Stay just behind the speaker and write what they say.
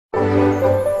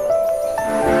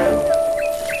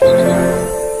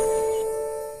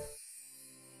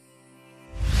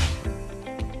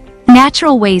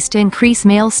Natural ways to increase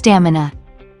male stamina.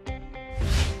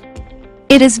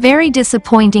 It is very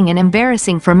disappointing and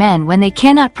embarrassing for men when they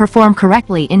cannot perform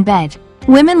correctly in bed.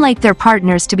 Women like their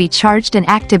partners to be charged and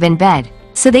active in bed,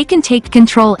 so they can take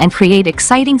control and create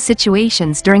exciting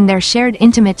situations during their shared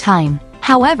intimate time.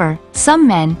 However, some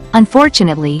men,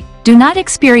 unfortunately, do not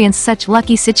experience such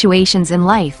lucky situations in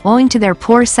life owing to their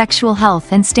poor sexual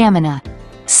health and stamina.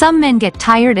 Some men get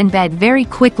tired in bed very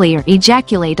quickly or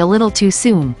ejaculate a little too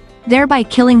soon, thereby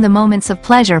killing the moments of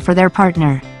pleasure for their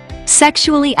partner.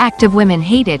 Sexually active women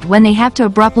hate it when they have to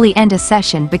abruptly end a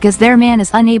session because their man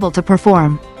is unable to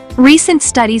perform. Recent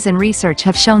studies and research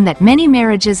have shown that many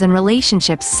marriages and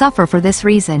relationships suffer for this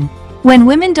reason. When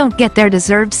women don't get their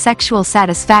deserved sexual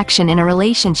satisfaction in a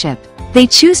relationship, they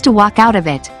choose to walk out of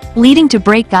it, leading to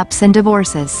breakups and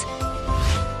divorces.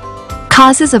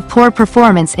 Causes of poor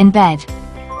performance in bed.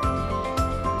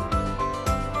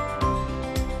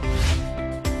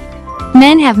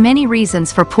 Men have many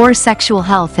reasons for poor sexual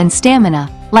health and stamina,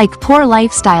 like poor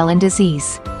lifestyle and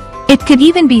disease. It could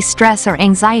even be stress or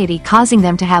anxiety causing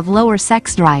them to have lower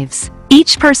sex drives.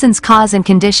 Each person's cause and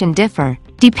condition differ,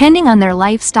 depending on their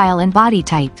lifestyle and body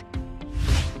type.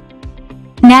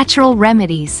 Natural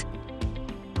remedies.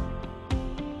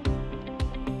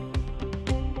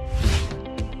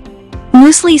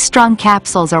 Musli Strong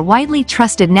Capsules are widely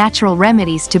trusted natural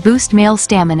remedies to boost male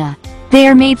stamina. They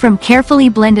are made from carefully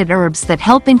blended herbs that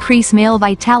help increase male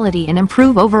vitality and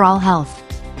improve overall health.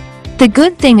 The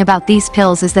good thing about these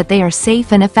pills is that they are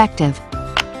safe and effective.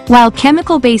 While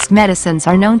chemical-based medicines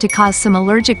are known to cause some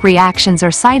allergic reactions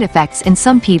or side effects in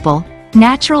some people,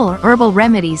 natural or herbal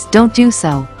remedies don't do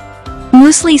so.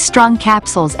 Musli Strong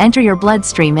Capsules enter your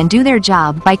bloodstream and do their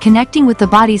job by connecting with the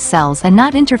body's cells and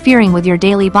not interfering with your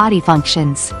daily body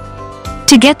functions.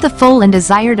 To get the full and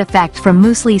desired effect from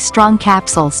Musli Strong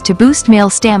Capsules to boost male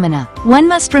stamina, one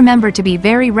must remember to be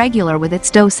very regular with its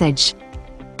dosage.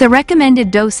 The recommended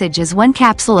dosage is 1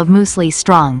 capsule of Musli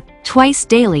Strong, twice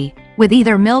daily, with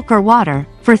either milk or water,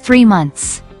 for 3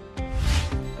 months.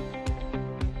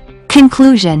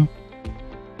 Conclusion.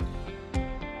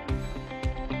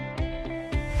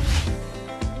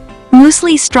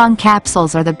 Musli Strong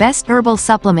Capsules are the best herbal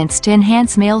supplements to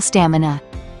enhance male stamina.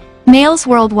 Males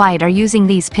worldwide are using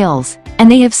these pills,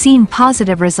 and they have seen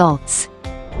positive results.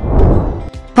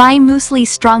 Buy Musli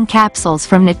Strong Capsules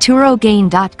from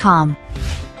naturogain.com.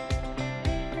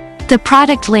 The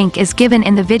product link is given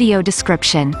in the video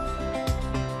description.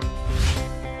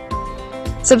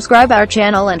 Subscribe our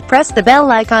channel and press the bell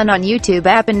icon on YouTube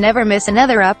app and never miss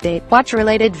another update. Watch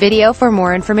related video for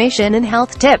more information and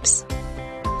health tips.